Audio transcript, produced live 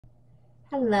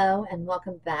Hello and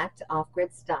welcome back to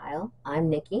Off-Grid Style. I'm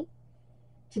Nikki.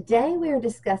 Today we are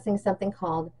discussing something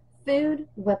called food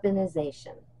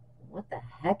weaponization. What the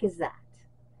heck is that?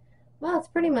 Well, it's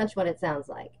pretty much what it sounds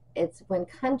like. It's when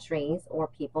countries or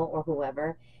people or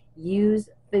whoever use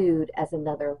food as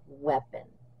another weapon.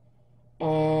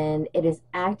 And it is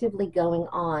actively going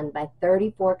on by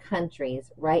 34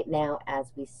 countries right now as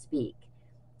we speak.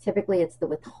 Typically it's the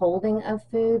withholding of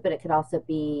food, but it could also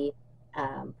be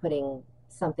putting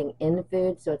something in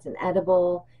food, so it's an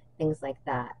edible, things like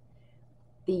that.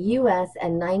 The US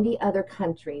and 90 other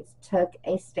countries took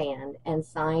a stand and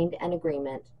signed an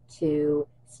agreement to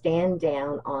stand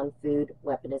down on food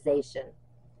weaponization.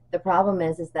 The problem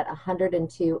is that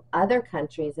 102 other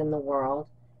countries in the world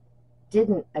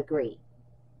didn't agree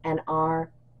and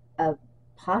are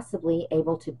possibly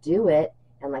able to do it.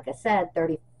 And like I said,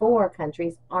 34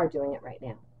 countries are doing it right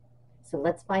now. So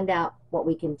let's find out what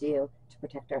we can do to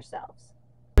protect ourselves.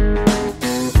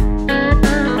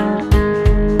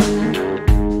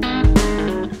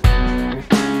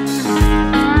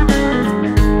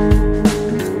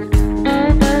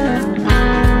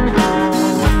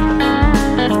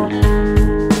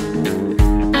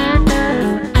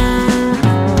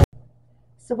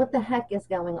 So what the heck is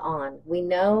going on? We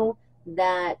know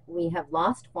that we have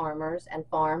lost farmers and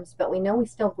farms, but we know we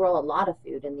still grow a lot of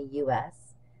food in the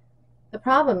US. The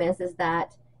problem is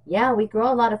that, yeah, we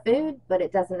grow a lot of food, but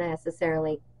it doesn't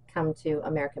necessarily come to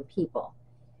American people.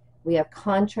 We have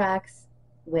contracts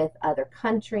with other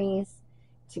countries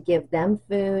to give them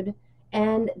food,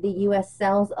 and the US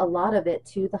sells a lot of it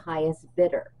to the highest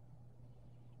bidder.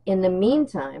 In the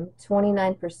meantime,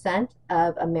 29%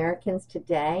 of Americans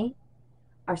today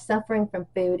are suffering from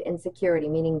food insecurity,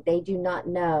 meaning they do not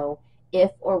know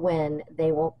if or when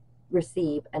they will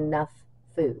receive enough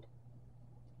food.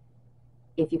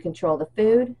 If you control the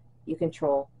food, you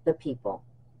control the people.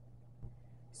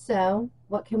 So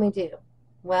what can we do?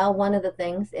 Well, one of the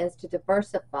things is to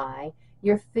diversify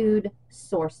your food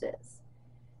sources.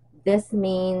 This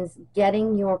means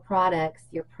getting your products,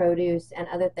 your produce, and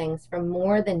other things from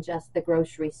more than just the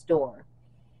grocery store.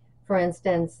 For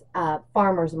instance,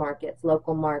 farmers markets,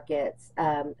 local markets,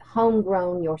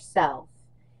 homegrown yourself,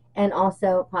 and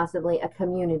also possibly a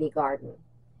community garden.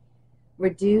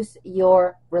 Reduce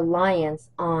your reliance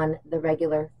on the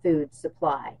regular food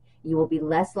supply. You will be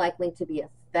less likely to be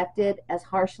affected as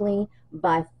harshly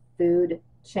by food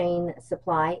chain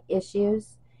supply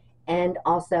issues. And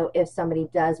also, if somebody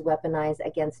does weaponize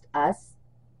against us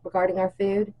regarding our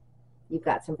food, you've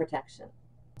got some protection.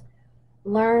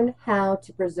 Learn how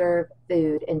to preserve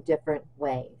food in different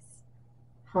ways.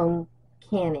 Home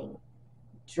canning,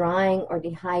 drying or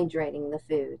dehydrating the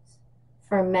foods,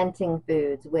 fermenting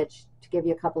foods, which, to give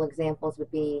you a couple examples, would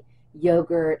be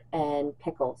yogurt and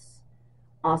pickles.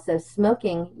 Also,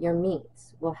 smoking your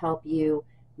meats will help you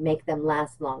make them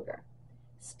last longer.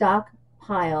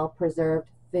 Stockpile preserved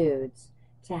foods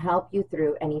to help you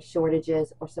through any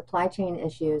shortages or supply chain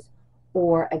issues,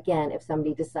 or again, if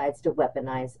somebody decides to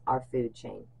weaponize our food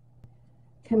chain.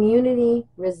 Community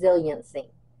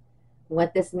resiliency.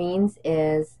 What this means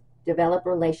is develop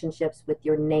relationships with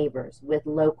your neighbors, with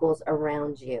locals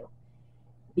around you.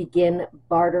 Begin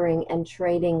bartering and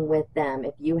trading with them.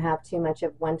 If you have too much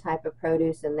of one type of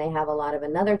produce and they have a lot of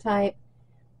another type,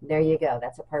 there you go.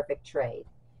 That's a perfect trade.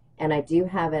 And I do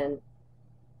have a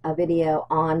video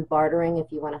on bartering.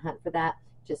 If you want to hunt for that,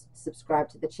 just subscribe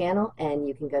to the channel and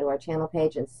you can go to our channel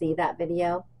page and see that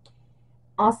video.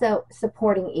 Also,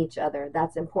 supporting each other,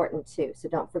 that's important too. So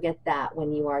don't forget that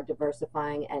when you are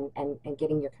diversifying and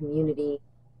getting your community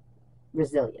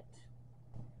resilient.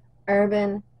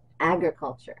 Urban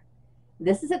agriculture.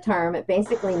 This is a term. It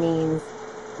basically means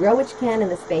grow what you can in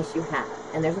the space you have.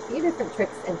 And there's a few different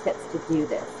tricks and tips to do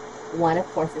this. One, of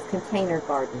course, is container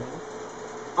gardening.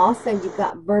 Also, you've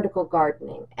got vertical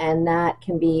gardening, and that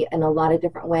can be in a lot of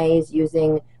different ways,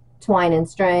 using twine and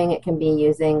string. It can be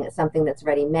using something that's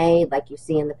ready-made, like you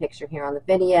see in the picture here on the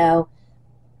video.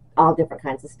 All different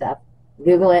kinds of stuff.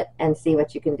 Google it and see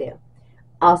what you can do.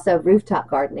 Also, rooftop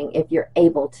gardening, if you're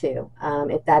able to,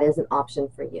 if that is an option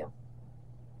for you.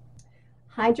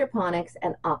 Hydroponics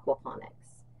and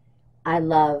aquaponics. I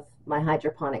love my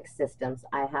hydroponic systems.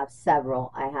 I have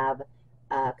several. I have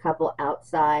a couple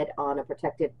outside on a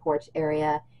protected porch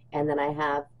area, and then I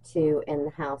have two in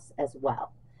the house as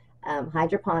well.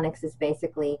 Hydroponics is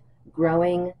basically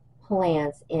growing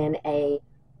plants in a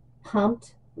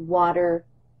pumped water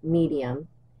medium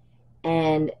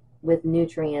and with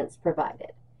nutrients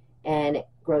provided, and it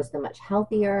grows them much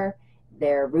healthier.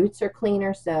 Their roots are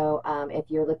cleaner, so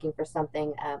if you're looking for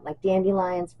something like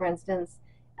dandelions, for instance,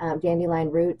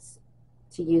 dandelion roots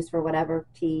to use for whatever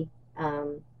tea,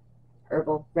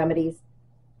 herbal remedies,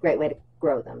 great way to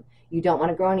grow them. You don't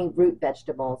want to grow any root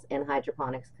vegetables in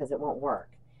hydroponics because it won't work.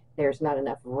 There's not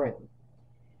enough room.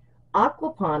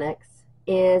 Aquaponics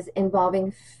is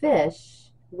involving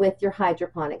fish with your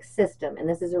hydroponic system, and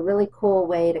this is a really cool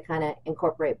way to kind of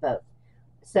incorporate both.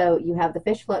 So you have the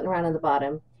fish floating around on the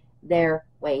bottom. Their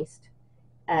waste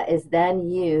is then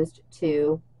used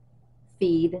to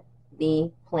feed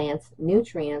the plants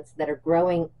nutrients that are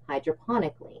growing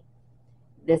hydroponically.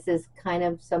 This is kind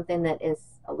of something that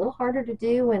is a little harder to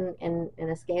do in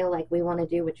a scale like we want to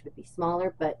do, which would be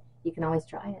smaller, but you can always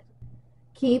try it.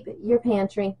 Keep your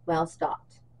pantry well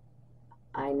stocked.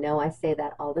 I know I say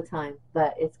that all the time,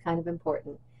 but it's kind of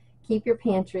important. Keep your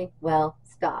pantry well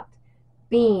stocked.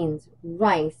 Beans,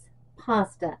 rice,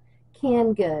 pasta,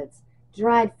 canned goods,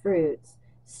 dried fruits.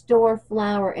 Store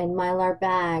flour in Mylar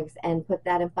bags and put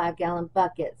that in 5-gallon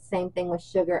buckets. Same thing with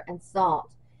sugar and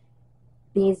salt.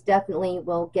 These definitely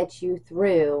will get you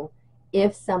through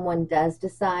if someone does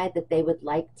decide that they would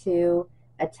like to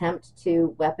attempt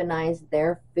to weaponize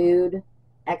their food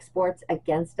exports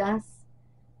against us.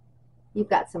 You've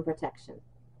got some protection.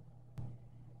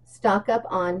 Stock up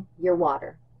on your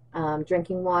water,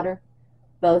 drinking water,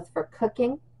 both for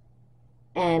cooking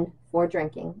and for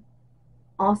drinking.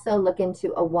 Also look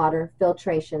into a water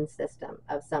filtration system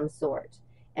of some sort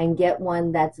and get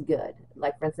one that's good.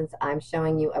 Like for instance, I'm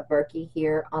showing you a Berkey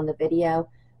here on the video.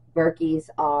 Berkeys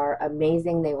are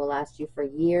amazing. They will last you for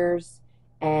years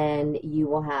and you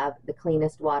will have the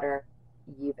cleanest water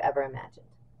you've ever imagined.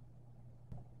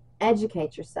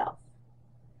 Educate yourself.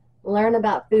 Learn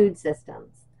about food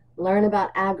systems. Learn about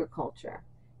agriculture.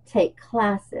 Take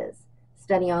classes.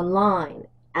 Study online.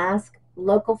 Ask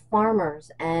local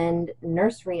farmers and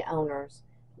nursery owners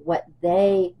what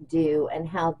they do and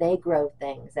how they grow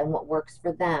things and what works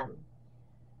for them.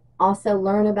 Also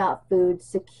learn about food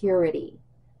security,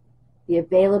 the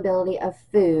availability of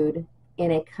food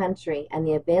in a country and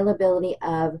the availability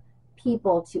of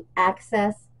people to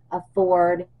access,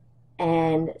 afford,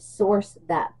 and source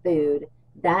that food.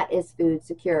 That is food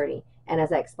security. And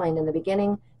as I explained in the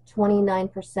beginning,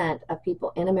 29% of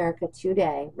people in America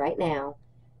today, right now,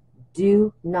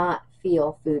 do not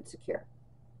feel food secure.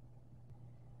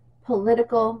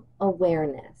 Political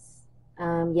awareness.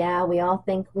 Yeah, we all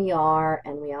think we are,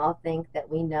 and we all think that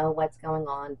we know what's going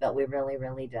on, but we really,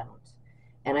 really don't.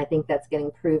 And I think that's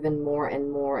getting proven more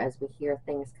and more as we hear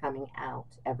things coming out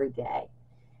every day.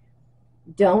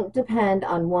 Don't depend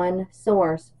on one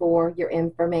source for your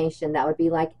information. That would be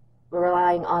like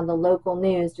relying on the local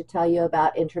news to tell you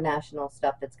about international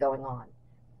stuff that's going on.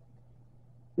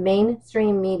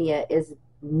 Mainstream media is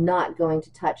not going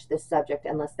to touch this subject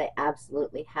unless they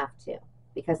absolutely have to,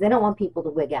 because they don't want people to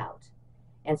wig out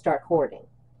and start hoarding.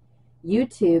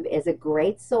 YouTube is a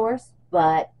great source,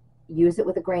 but use it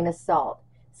with a grain of salt.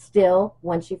 Still,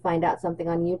 once you find out something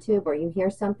on YouTube or you hear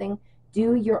something,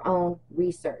 do your own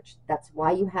research. That's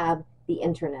why you have the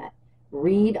internet.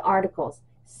 Read articles,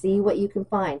 see what you can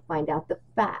find out the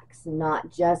facts,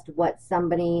 not just what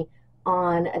somebody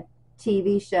on a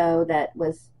TV show that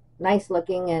was nice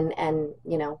looking and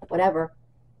you know, whatever,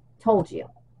 told you.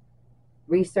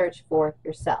 Research for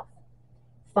yourself.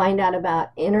 Find out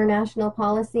about international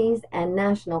policies and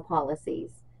national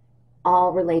policies,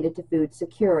 all related to food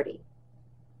security.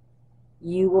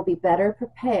 You will be better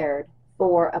prepared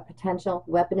for a potential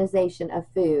weaponization of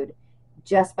food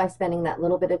just by spending that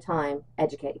little bit of time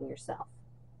educating yourself.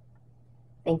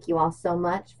 Thank you all so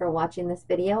much for watching this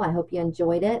video. I hope you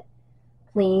enjoyed it.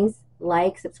 Please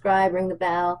like, subscribe, ring the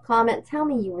bell, comment, tell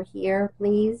me you were here,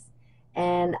 please,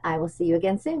 and I will see you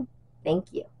again soon.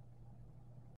 Thank you.